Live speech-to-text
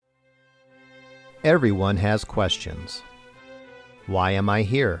Everyone has questions. Why am I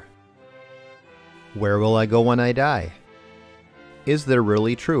here? Where will I go when I die? Is there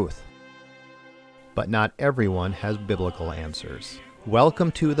really truth? But not everyone has biblical answers.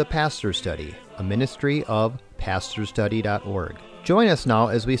 Welcome to The Pastor Study, a ministry of pastorstudy.org. Join us now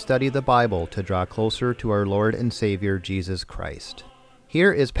as we study the Bible to draw closer to our Lord and Savior Jesus Christ.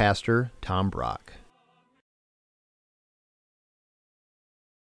 Here is Pastor Tom Brock.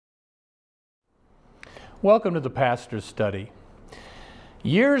 Welcome to the Pastor's Study.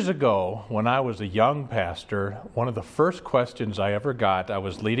 Years ago, when I was a young pastor, one of the first questions I ever got, I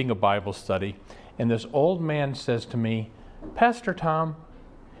was leading a Bible study, and this old man says to me, "Pastor Tom,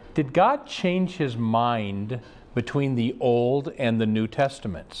 did God change his mind between the Old and the New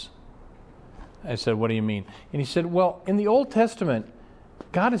Testaments?" I said, "What do you mean?" And he said, "Well, in the Old Testament,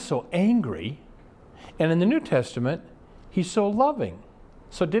 God is so angry, and in the New Testament, he's so loving.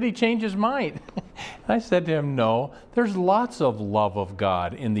 So did he change his mind?" And I said to him, "No, there's lots of love of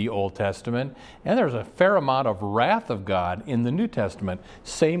God in the Old Testament, and there's a fair amount of wrath of God in the New Testament.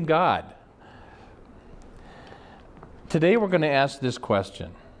 Same God." Today we're going to ask this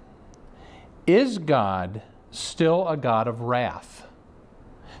question. Is God still a God of wrath?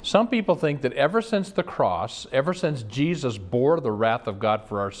 Some people think that ever since the cross, ever since Jesus bore the wrath of God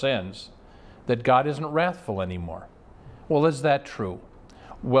for our sins, that God isn't wrathful anymore. Well, is that true?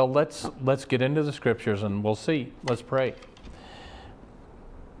 Well, let's get into the scriptures and we'll see. Let's pray.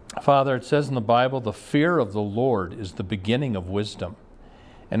 Father, it says in the Bible, the fear of the Lord is the beginning of wisdom.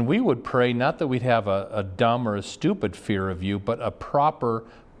 And we would pray not that we'd have a dumb or a stupid fear of you, but a proper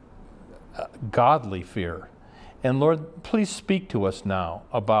godly fear. And Lord, please speak to us now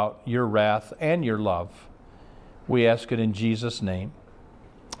about your wrath and your love. We ask it in Jesus' name.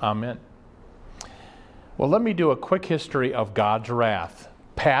 Amen. Well, let me do a quick history of God's wrath.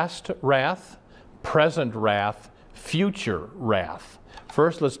 Past wrath, present wrath, future wrath.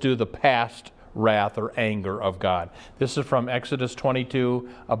 First, let's do the past wrath or anger of God. This is from Exodus 22,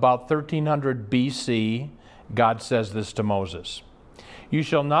 about 1300 BC. God says this to Moses. "You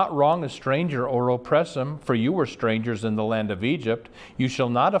shall not wrong a stranger or oppress him, for you were strangers in the land of Egypt. You shall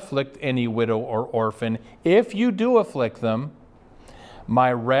not afflict any widow or orphan. If you do afflict them,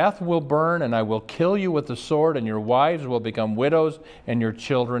 my wrath will burn, and I will kill you with the sword, and your wives will become widows, and your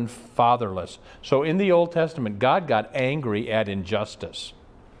children fatherless." So in the Old Testament, God got angry at injustice.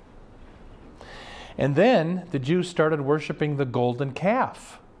 And then the Jews started worshiping the golden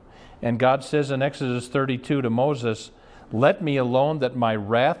calf. And God says in Exodus 32 to Moses, "Let me alone that my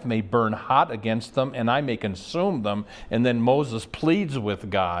wrath may burn hot against them, and I may consume them." And then Moses pleads with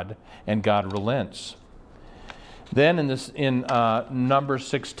God, and God relents. Then in Numbers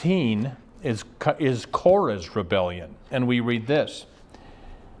 16 is Korah's rebellion. And we read this.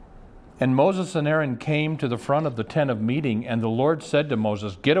 "And Moses and Aaron came to the front of the tent of meeting, and the Lord said to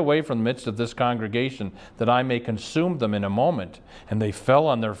Moses, 'Get away from the midst of this congregation, that I may consume them in a moment.' And they fell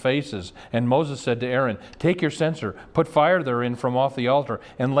on their faces. And Moses said to Aaron, 'Take your censer, put fire therein from off the altar,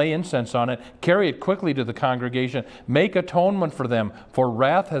 and lay incense on it. Carry it quickly to the congregation. Make atonement for them, for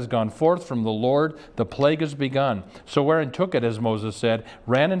wrath has gone forth from the Lord. The plague has begun.' So Aaron took it, as Moses said,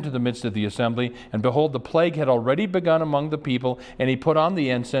 ran into the midst of the assembly, and behold, the plague had already begun among the people, and he put on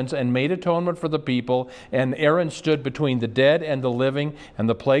the incense and made atonement for the people, and Aaron stood between the dead and the living, and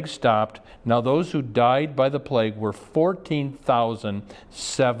the plague stopped. Now those who died by the plague were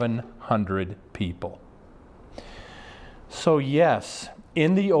 14,700 people." So yes,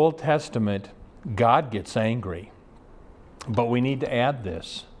 in the Old Testament, God gets angry. But we need to add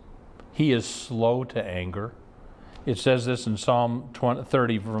this. He is slow to anger. It says this in Psalm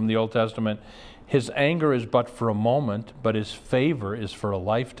 30 from the Old Testament. "His anger is but for a moment, but his favor is for a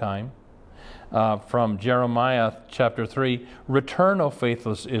lifetime." From Jeremiah chapter 3, "Return, O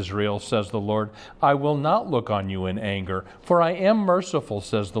faithless Israel, says the Lord. I will not look on you in anger, for I am merciful,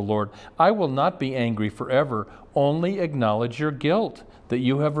 says the Lord. I will not be angry forever. Only acknowledge your guilt, that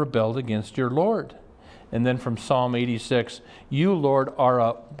you have rebelled against your Lord." And then from Psalm 86, "You, Lord, are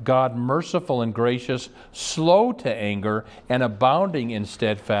a God merciful and gracious, slow to anger, and abounding in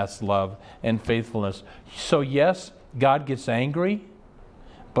steadfast love and faithfulness." So yes, God gets angry,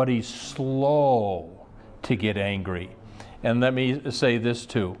 but he's slow to get angry. And let me say this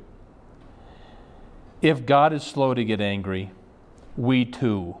too. If God is slow to get angry, we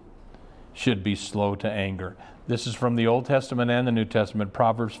too should be slow to anger. This is from the Old Testament and the New Testament.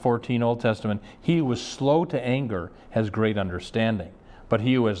 Proverbs 14, Old Testament. "He who is slow to anger has great understanding, but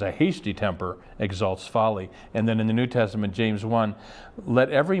he who has a hasty temper exalts folly. And then in the New Testament, James 1, let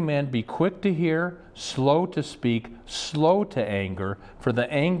every man be quick to hear, slow to speak, slow to anger, for the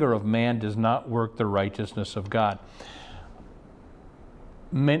anger of man does not work the righteousness of God.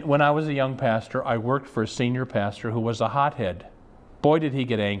 When I was a young pastor, I worked for a senior pastor who was a hothead. Boy, did he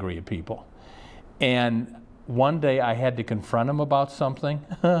get angry at people. And one day I had to confront him about something.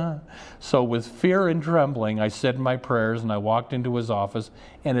 So with fear and trembling, I said my prayers and I walked into his office,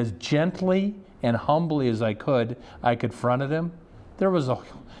 and as gently and humbly as I confronted him. There was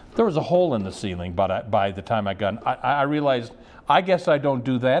a hole in the ceiling by the time I got, I realized, I guess I don't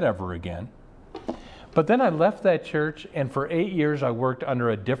do that ever again. But then I left that church, and for 8 years I worked under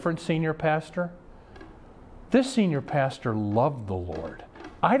a different senior pastor. This senior pastor loved the Lord.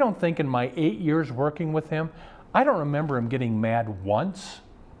 I don't think in my 8 years working with him, I don't remember him getting mad once.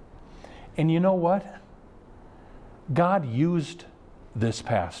 And you know what? God used this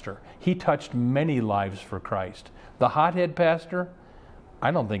pastor. He touched many lives for Christ. The hothead pastor, I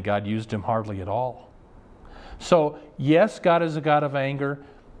don't think God used him hardly at all. So yes, God is a God of anger,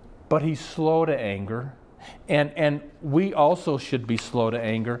 but he's slow to anger. And we also should be slow to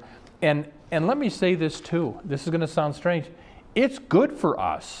anger. And let me say this too. This is going to sound strange. It's good for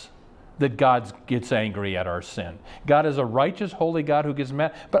us that God gets angry at our sin. God is a righteous, holy God who gets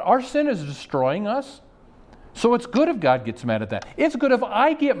mad. But our sin is destroying us. So it's good if God gets mad at that. It's good if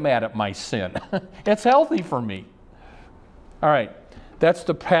I get mad at my sin. It's healthy for me. All right, that's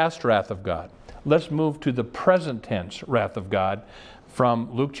the past wrath of God. Let's move to the present tense wrath of God.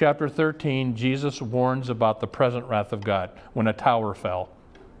 From Luke chapter 13, Jesus warns about the present wrath of God when a tower fell.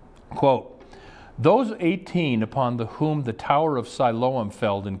 Quote, those 18 upon whom the tower of Siloam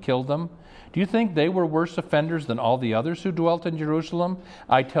fell and killed them, do you think they were worse offenders than all the others who dwelt in Jerusalem?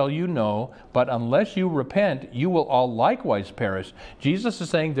 I tell you no, but unless you repent, you will all likewise perish. Jesus is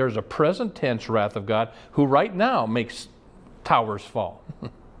saying there's a present tense wrath of God who right now makes towers fall.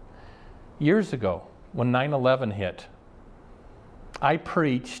 Years ago, when 9/11 hit, I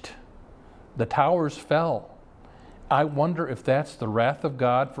preached, the towers fell. I wonder if that's the wrath of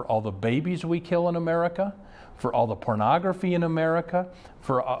God for all the babies we kill in America, for all the pornography in America,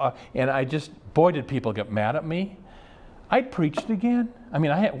 and I just, boy, did people get mad at me. I preached again. I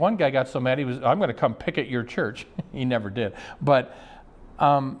mean, one guy got so mad, I'm going to come picket your church. He never did. But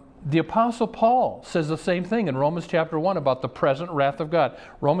the Apostle Paul says the same thing in Romans chapter 1 about the present wrath of God.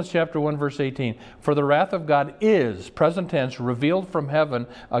 Romans chapter 1 verse 18. For the wrath of God is, present tense, revealed from heaven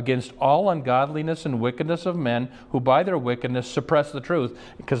against all ungodliness and wickedness of men who by their wickedness suppress the truth.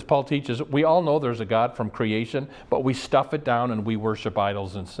 Because Paul teaches, we all know there's a God from creation, but we stuff it down and we worship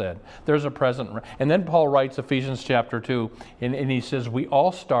idols instead. There's a present. And then Paul writes Ephesians chapter 2, and he says we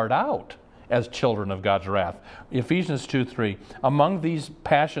all start out as children of God's wrath. Ephesians 2:3, among these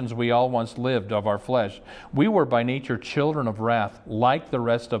passions we all once lived of our flesh. We were by nature children of wrath, like the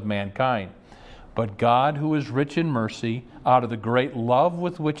rest of mankind. But God, who is rich in mercy, out of the great love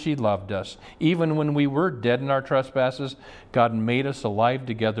with which he loved us, even when we were dead in our trespasses, God made us alive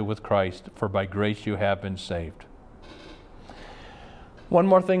together with Christ, for by grace you have been saved. One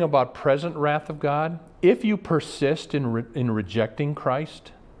more thing about present wrath of God. If you persist in rejecting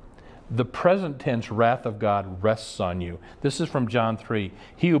Christ, the present tense wrath of God rests on you. This is from John 3.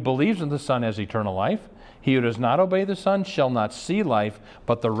 He who believes in the Son has eternal life. He who does not obey the Son shall not see life,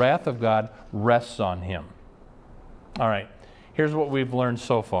 but the wrath of God rests on him. All right, here's what we've learned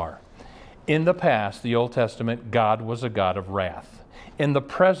so far. In the past, the Old Testament, God was a God of wrath. In the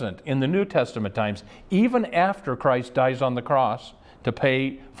present, in the New Testament times, even after Christ dies on the cross to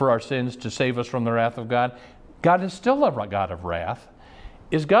pay for our sins, to save us from the wrath of God, God is still a God of wrath.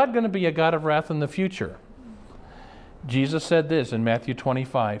 Is God going to be a God of wrath in the future? Jesus said this in Matthew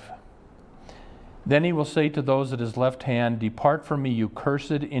 25. Then he will say to those at his left hand, depart from me, you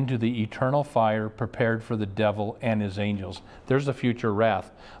cursed, into the eternal fire prepared for the devil and his angels. There's the future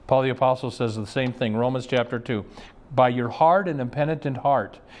wrath. Paul the Apostle says the same thing, Romans chapter 2. By your hard and impenitent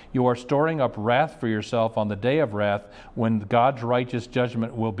heart, you are storing up wrath for yourself on the day of wrath, when God's righteous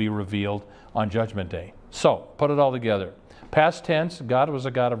judgment will be revealed on Judgment Day. So, put it all together. Past tense, God was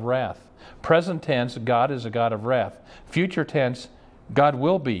a God of wrath. Present tense, God is a God of wrath. Future tense, God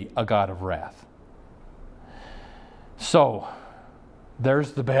will be a God of wrath. So,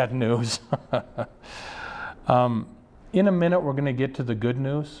 there's the bad news. In a minute, we're going to get to the good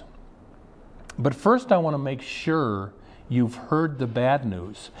news. But first, I want to make sure you've heard the bad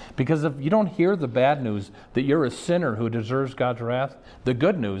news. Because if you don't hear the bad news, that you're a sinner who deserves God's wrath, the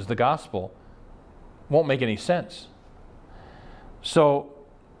good news, the gospel, won't make any sense. So,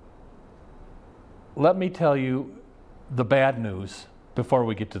 let me tell you the bad news before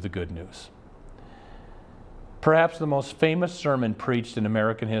we get to the good news. Perhaps the most famous sermon preached in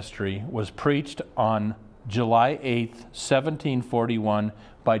American history was preached on July 8th, 1741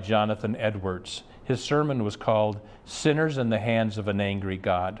 by Jonathan Edwards. His sermon was called Sinners in the Hands of an Angry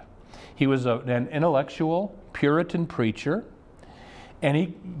God. He was an intellectual Puritan preacher,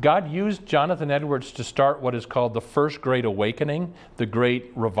 and God used Jonathan Edwards to start what is called the First Great Awakening, the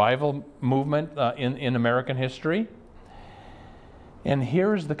great revival movement in American history. And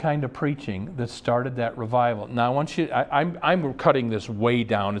here's the kind of preaching that started that revival. Now, I want you, I'm cutting this way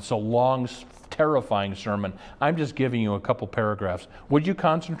down. It's a long, terrifying sermon. I'm just giving you a couple paragraphs. Would you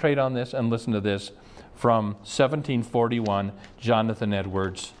concentrate on this and listen to this from 1741, Jonathan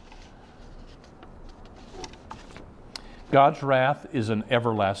Edwards. God's wrath is an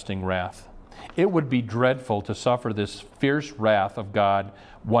everlasting wrath. It would be dreadful to suffer this fierce wrath of God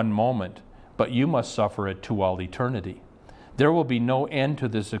one moment, but you must suffer it to all eternity. There will be no end to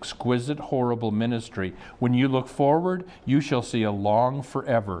this exquisite, horrible ministry. When you look forward, you shall see a long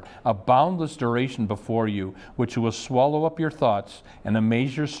forever, a boundless duration before you, which will swallow up your thoughts and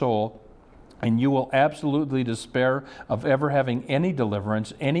amaze your soul, and you will absolutely despair of ever having any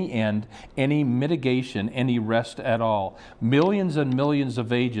deliverance, any end, any mitigation, any rest at all. Millions and millions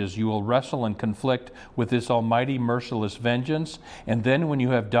of ages you will wrestle and conflict with this almighty merciless vengeance, and then when you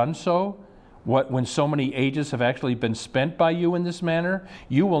have done so, when so many ages have actually been spent by you in this manner,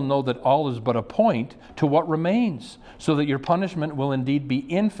 you will know that all is but a point to what remains, so that your punishment will indeed be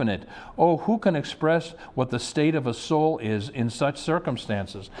infinite. Oh, who can express what the state of a soul is in such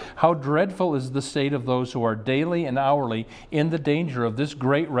circumstances? How dreadful is the state of those who are daily and hourly in the danger of this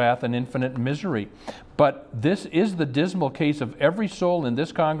great wrath and infinite misery. But this is the dismal case of every soul in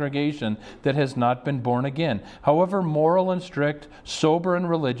this congregation that has not been born again, however moral and strict, sober and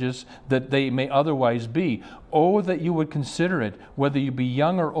religious that they may otherwise be. Oh, that you would consider it, whether you be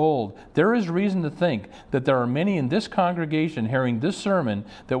young or old. There is reason to think that there are many in this congregation hearing this sermon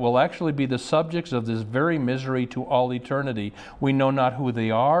that will actually be the subjects of this very misery to all eternity. We know not who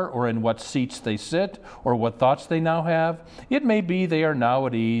they are, or in what seats they sit, or what thoughts they now have. It may be they are now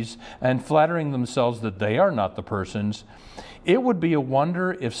at ease and flattering themselves that they are not the persons. It would be a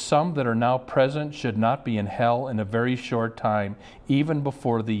wonder if some that are now present should not be in hell in a very short time, even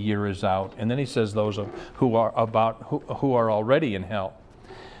before the year is out. And then he says those who are already in hell.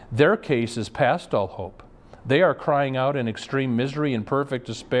 Their case is past all hope. They are crying out in extreme misery and perfect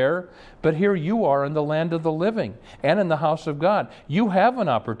despair, but here you are in the land of the living and in the house of God. You have an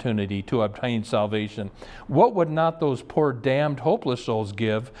opportunity to obtain salvation. What would not those poor damned hopeless souls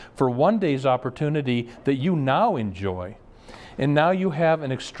give for one day's opportunity that you now enjoy? And now you have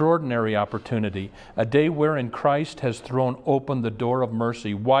an extraordinary opportunity, a day wherein Christ has thrown open the door of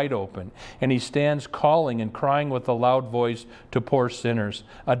mercy, wide open, and he stands calling and crying with a loud voice to poor sinners,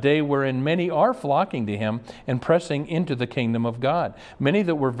 a day wherein many are flocking to him and pressing into the kingdom of God. Many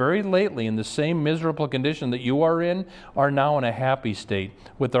that were very lately in the same miserable condition that you are in are now in a happy state,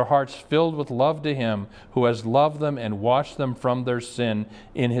 with their hearts filled with love to him who has loved them and washed them from their sin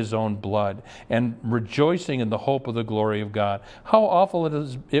in his own blood, and rejoicing in the hope of the glory of God. How awful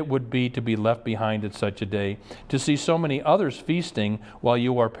it would be to be left behind at such a day, to see so many others feasting while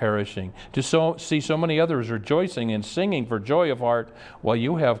you are perishing, to see so many others rejoicing and singing for joy of heart while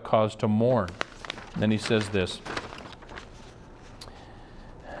you have cause to mourn. And then he says this,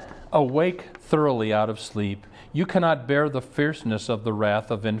 awake thoroughly out of sleep. You cannot bear the fierceness of the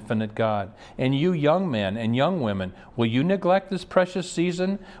wrath of infinite God. And you young men and young women, will you neglect this precious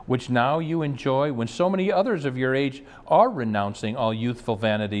season, which now you enjoy, when so many others of your age are renouncing all youthful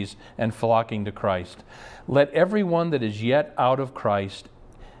vanities and flocking to Christ? Let every one that is yet out of Christ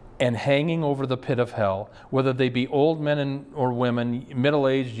and hanging over the pit of hell, whether they be old men or women,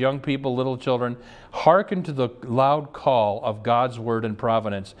 middle-aged, young people, little children, hearken to the loud call of God's word and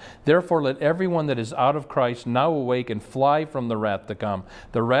providence. Therefore let everyone that is out of Christ now awake and fly from the wrath to come.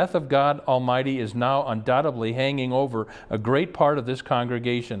 The wrath of God Almighty is now undoubtedly hanging over a great part of this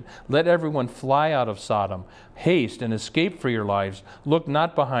congregation. Let everyone fly out of Sodom. Haste and escape for your lives. Look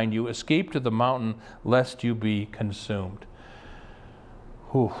not behind you. Escape to the mountain, lest you be consumed.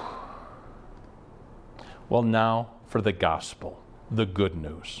 Whew. Well, now for the gospel, the good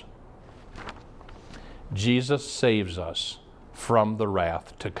news. Jesus saves us from the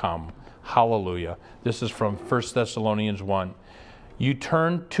wrath to come. Hallelujah. This is from 1 Thessalonians 1. You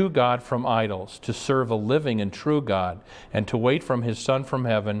turn to God from idols to serve a living and true God and to wait from his Son from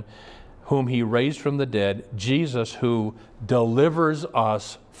heaven, whom he raised from the dead, Jesus who delivers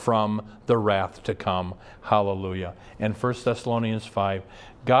us from the wrath to come. Hallelujah. And 1 Thessalonians 5,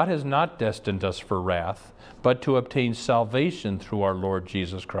 God has not destined us for wrath, but to obtain salvation through our Lord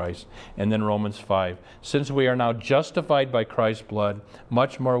Jesus Christ. And then Romans 5, since we are now justified by Christ's blood,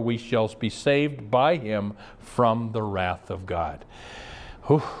 much more we shall be saved by him from the wrath of God.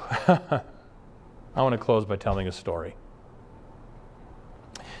 I want to close by telling a story.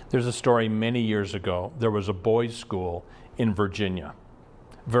 There's a story many years ago. There was a boys' school in Virginia.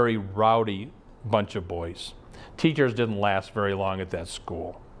 Very rowdy bunch of boys. Teachers didn't last very long at that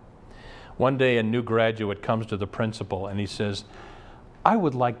school. One day a new graduate comes to the principal and he says, I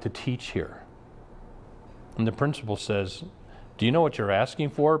would like to teach here. And the principal says, do you know what you're asking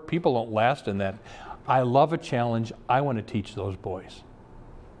for? People don't last in that. I love a challenge. I want to teach those boys.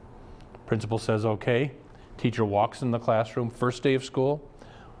 Principal says, okay. Teacher walks in the classroom, first day of school.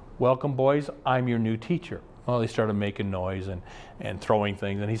 Welcome, boys. I'm your new teacher. Well, they started making noise and throwing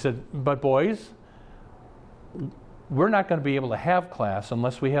things. And he said, but boys, we're not going to be able to have class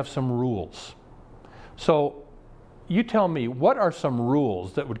unless we have some rules. So you tell me, what are some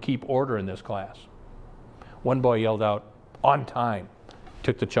rules that would keep order in this class? One boy yelled out, on time.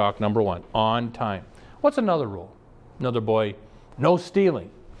 Took the chalk, number 1, on time. What's another rule? Another boy, no stealing.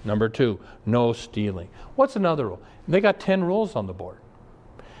 Number 2, no stealing. What's another rule? They got 10 rules on the board.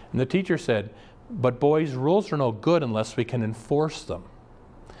 And the teacher said, but boys, rules are no good unless we can enforce them.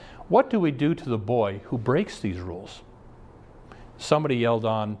 What do we do to the boy who breaks these rules? Somebody yelled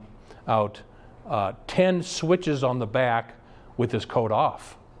out, 10 switches on the back with his coat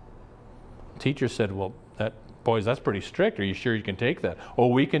off. The teacher said, well, boys, that's pretty strict. Are you sure you can take that? Oh,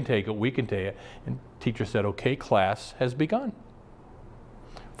 we can take it, we can take it. And teacher said, okay, class has begun.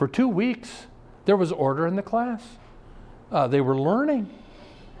 For 2 weeks, there was order in the class. They were learning.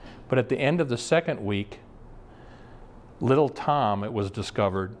 But at the end of the second week, little Tom, it was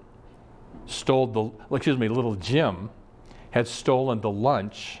discovered, little Jim had stolen the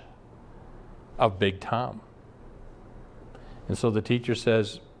lunch of Big Tom. And so the teacher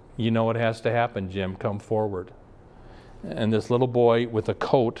says, you know what has to happen, Jim, come forward. And this little boy with a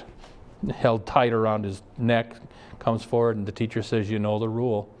coat held tight around his neck comes forward, and the teacher says, you know the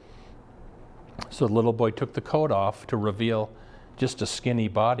rule. So the little boy took the coat off to reveal just a skinny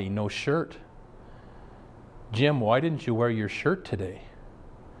body, no shirt. Jim, why didn't you wear your shirt today?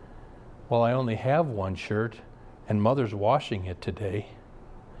 Well, I only have one shirt, and Mother's washing it today.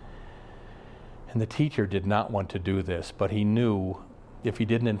 And the teacher did not want to do this, but he knew if he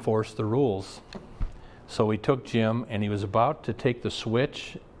didn't enforce the rules. So he took Jim, and he was about to take the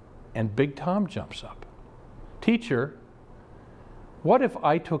switch, and Big Tom jumps up. Teacher, what if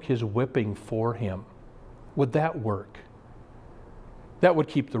I took his whipping for him? Would that work? That would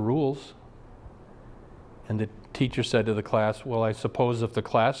keep the rules. And the teacher said to the class, well, I suppose if the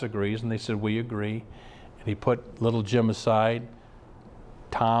class agrees. And they said, we agree. And he put little Jim aside,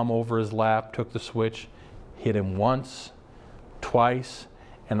 Tom over his lap, took the switch, hit him once, twice,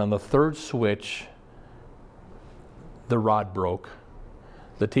 and on the third switch, the rod broke.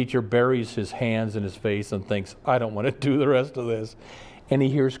 The teacher buries his hands in his face and thinks, I don't want to do the rest of this. And he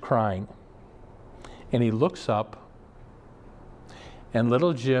hears crying. And he looks up, and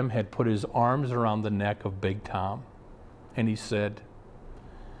little Jim had put his arms around the neck of Big Tom. And he said,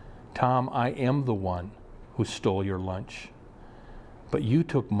 Tom, I am the one who stole your lunch. But you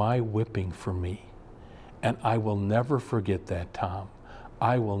took my whipping for me. And I will never forget that, Tom.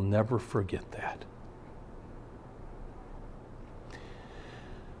 I will never forget that.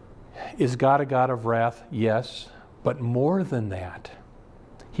 Is God a God of wrath? Yes. But more than that,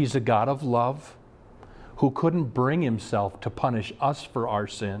 he's a God of love who couldn't bring himself to punish us for our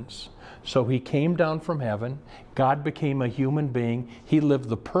sins. So he came down from heaven. God became a human being. He lived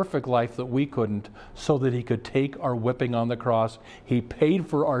the perfect life that we couldn't so that he could take our whipping on the cross. He paid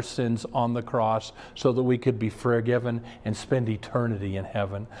for our sins on the cross so that we could be forgiven and spend eternity in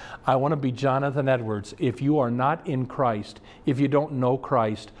heaven. I want to be Jonathan Edwards. If you are not in Christ, if you don't know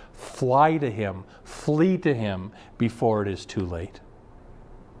Christ, fly to him, flee to him before it is too late.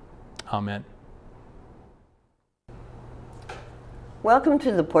 Amen. Welcome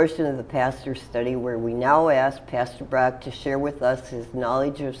to the portion of the Pastor's Study where we now ask Pastor Brock to share with us his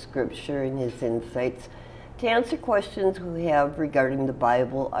knowledge of Scripture and his insights to answer questions we have regarding the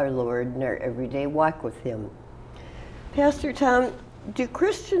Bible, our Lord, and our everyday walk with him. Pastor Tom, do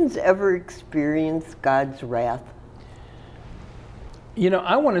Christians ever experience God's wrath? You know,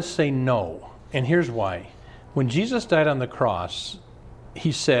 I want to say no, and here's why. When Jesus died on the cross,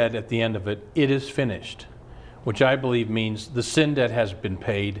 he said at the end of it, it is finished. which I believe means the sin debt has been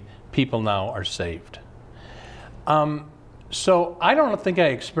paid, people now are saved. So I don't think I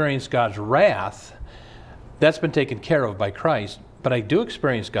experienced God's wrath. That's been taken care of by Christ, but I do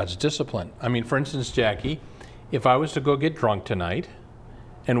experience God's discipline. I mean, for instance, Jackie, if I was to go get drunk tonight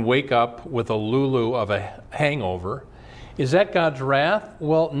and wake up with a lulu of a hangover, is that God's wrath?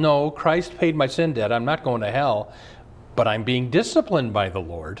 Well, no, Christ paid my sin debt. I'm not going to hell, but I'm being disciplined by the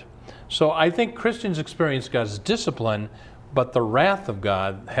Lord. So I think Christians experience God's discipline, but the wrath of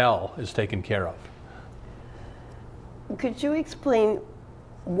God, hell, is taken care of. Could you explain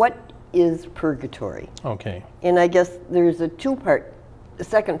what is purgatory? Okay. And I guess there's a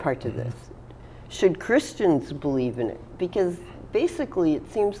second part to this. Should Christians believe in it? Because basically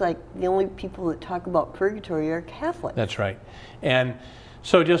it seems like the only people that talk about purgatory are Catholics. That's right. And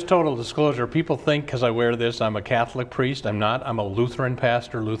so just total disclosure, people think because I wear this, I'm a Catholic priest. I'm not. I'm a Lutheran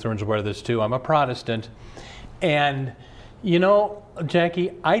pastor. Lutherans wear this too. I'm a Protestant. And, you know,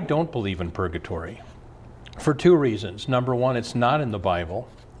 Jackie, I don't believe in purgatory for two reasons. Number one, it's not in the Bible.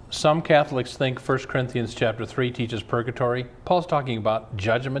 Some Catholics think 1 Corinthians chapter 3 teaches purgatory. Paul's talking about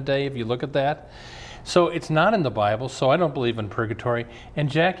Judgment Day, if you look at that. So it's not in the Bible, so I don't believe in purgatory. And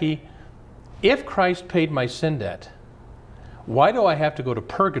Jackie, if Christ paid my sin debt, why do I have to go to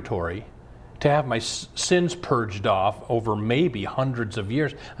purgatory to have my sins purged off over maybe hundreds of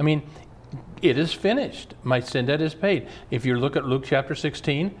years? I mean, it is finished. My sin debt is paid. If you look at Luke chapter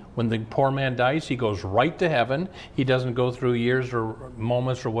 16, when the poor man dies, he goes right to heaven. He doesn't go through years or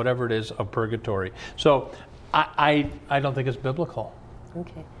moments or whatever it is of purgatory. So I don't think it's biblical.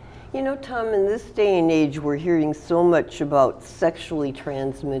 Okay. You know, Tom, in this day and age, we're hearing so much about sexually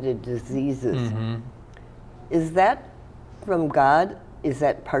transmitted diseases. Mm-hmm. Is that from God? Is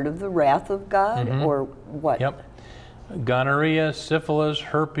that part of the wrath of God, mm-hmm. or what? Yep. Gonorrhea, syphilis,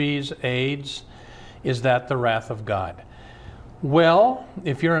 herpes, AIDS, is that the wrath of God? Well,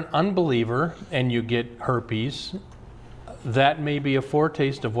 if you're an unbeliever and you get herpes, that may be a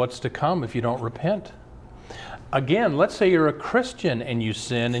foretaste of what's to come if you don't repent. Again, let's say you're a Christian and you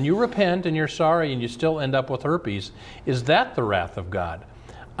sin and you repent and you're sorry and you still end up with herpes. Is that the wrath of God?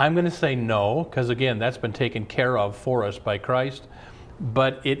 I'm going to say no, because again, that's been taken care of for us by Christ,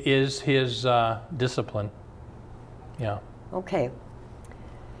 but it is His discipline. Yeah. Okay.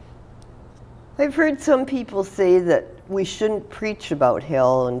 I've heard some people say that we shouldn't preach about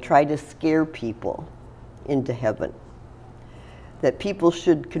hell and try to scare people into heaven. That people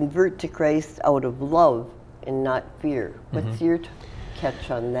should convert to Christ out of love and not fear. What's mm-hmm. your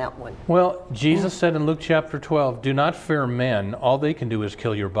catch on that one? Well, Jesus said in Luke chapter 12, do not fear men. All they can do is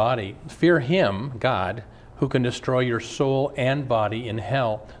kill your body. Fear Him, God, who can destroy your soul and body in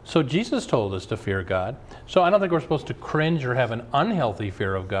hell. So Jesus told us to fear God. So I don't think we're supposed to cringe or have an unhealthy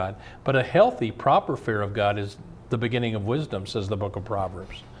fear of God, but a healthy, proper fear of God is the beginning of wisdom, says the book of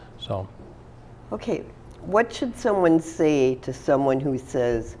Proverbs. So. Okay, what should someone say to someone who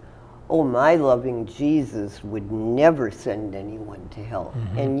says, oh, my loving Jesus would never send anyone to hell?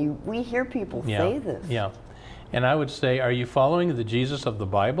 Mm-hmm. And we hear people say this. Yeah. And I would say, are you following the Jesus of the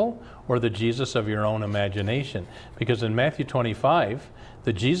Bible or the Jesus of your own imagination? Because in Matthew 25,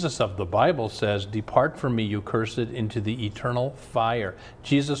 the Jesus of the Bible says, depart from me, you cursed, into the eternal fire.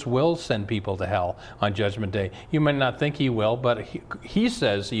 Jesus will send people to hell on Judgment Day. You might not think He will, but He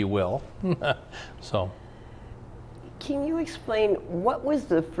says He will. So. Can you explain what was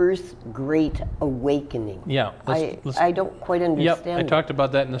the first Great Awakening? Yeah. I don't quite understand. Yep, I talked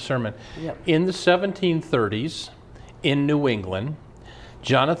about that in the sermon. Yep. In the 1730s, in New England,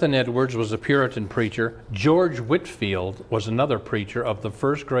 Jonathan Edwards was a Puritan preacher. George Whitefield was another preacher of the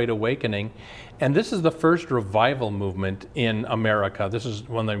first Great Awakening. And this is the first revival movement in America. This is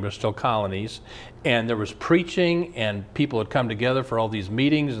when they were still colonies. And there was preaching, and people would come together for all these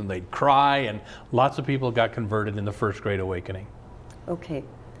meetings, and they'd cry, and lots of people got converted in the first Great Awakening. Okay.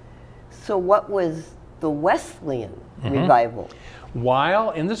 So what was the Wesleyan mm-hmm. revival?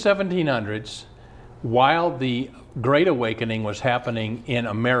 While in the 1700s, while the Great Awakening was happening in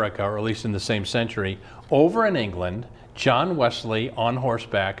America, or at least in the same century, over in England, John Wesley on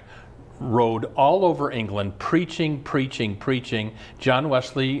horseback rode all over England preaching. John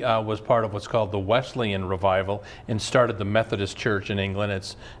Wesley was part of what's called the Wesleyan Revival and started the Methodist Church in England.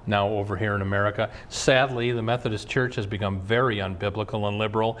 It's now over here in America. Sadly, the Methodist Church has become very unbiblical and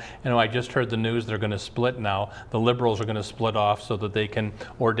liberal. And I just heard the news they're going to split now. The liberals are going to split off so that they can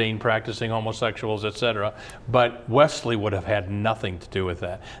ordain practicing homosexuals, etc. But Wesley would have had nothing to do with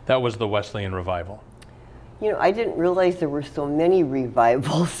that. That was the Wesleyan Revival. You know, I didn't realize there were so many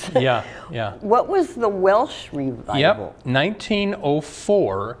revivals. Yeah. What was the Welsh revival? Yep,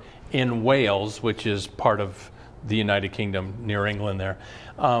 1904 in Wales, which is part of the United Kingdom near England there.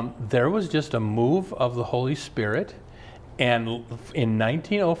 There was just a move of the Holy Spirit, and in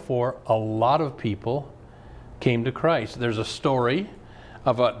 1904, a lot of people came to Christ. There's a story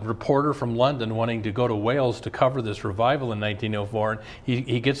of a reporter from London wanting to go to Wales to cover this revival in 1904. And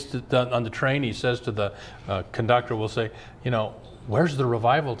he gets on the train, he says to the conductor, will say, you know, where's the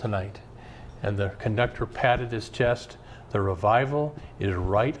revival tonight? And the conductor patted his chest. The revival is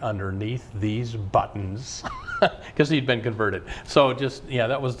right underneath these buttons, because he'd been converted. So just, yeah,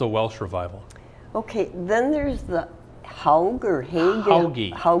 that was the Welsh revival. Okay, then there's the Haug or Hague?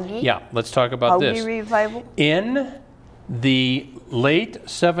 Haughey. Yeah, let's talk about this. Haughey revival? In the late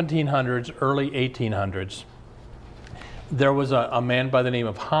 1700s, early 1800s, there was a man by the name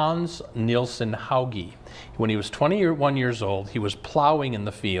of Hans Nielsen Haughey. When he was 21 years old, he was plowing in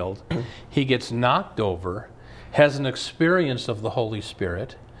the field. He gets knocked over, has an experience of the Holy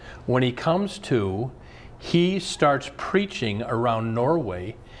Spirit. When he comes to, he starts preaching around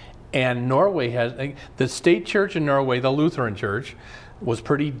Norway, and Norway has, the state church in Norway, the Lutheran church, was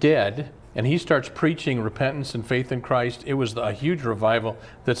pretty dead, and he starts preaching repentance and faith in Christ. It was a huge revival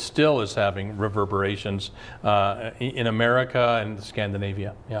that still is having reverberations in America and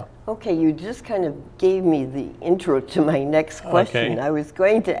Scandinavia. Yeah. Okay, you just kind of gave me the intro to my next question. Okay. I was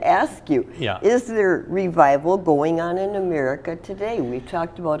going to ask you, is there revival going on in America today? We've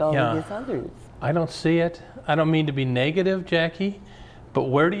talked about all of these others. I don't see it. I don't mean to be negative, Jackie, but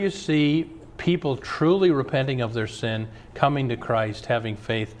where do you see people truly repenting of their sin, coming to Christ, having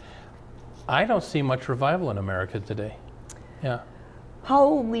faith? I don't see much revival in America today. Yeah. How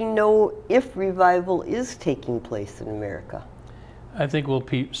will we know if revival is taking place in America? I think we'll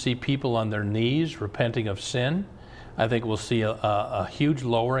see people on their knees repenting of sin. I think we'll see a huge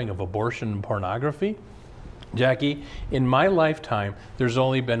lowering of abortion and pornography. Jackie, in my lifetime, there's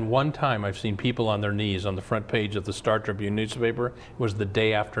only been one time I've seen people on their knees on the front page of the Star Tribune newspaper. It was the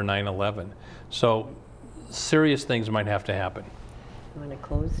day after 9/11. So serious things might have to happen. You want to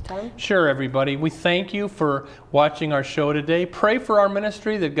close, Tom? Sure, everybody. We thank you for watching our show today. Pray for our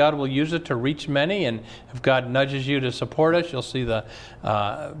ministry that God will use it to reach many, and if God nudges you to support us, you'll see the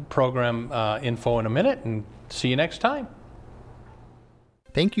program info in a minute, and see you next time.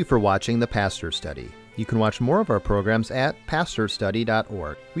 Thank you for watching the Pastor Study. You can watch more of our programs at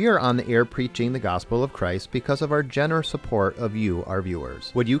pastorstudy.org. We are on the air preaching the gospel of Christ because of our generous support of you, our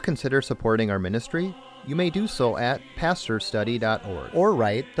viewers. Would you consider supporting our ministry? You may do so at pastorstudy.org. Or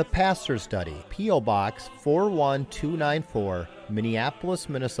write The Pastor Study, P.O. Box 41294, Minneapolis,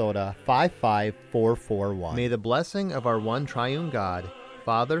 Minnesota 55441. May the blessing of our one triune God,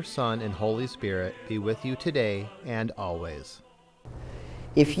 Father, Son, and Holy Spirit be with you today and always.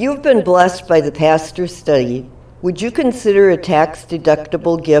 If you've been blessed by the Pastor Study, would you consider a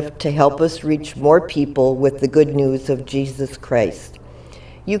tax-deductible gift to help us reach more people with the good news of Jesus Christ?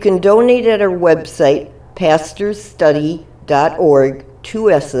 You can donate at our website, pastorstudy.org,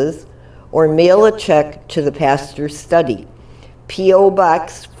 2 S's, or mail a check to the Pastor Study, P.O.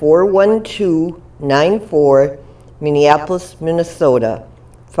 Box 41294, Minneapolis, Minnesota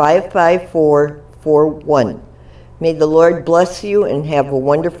 55441. May the Lord bless you and have a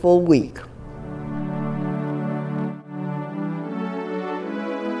wonderful week.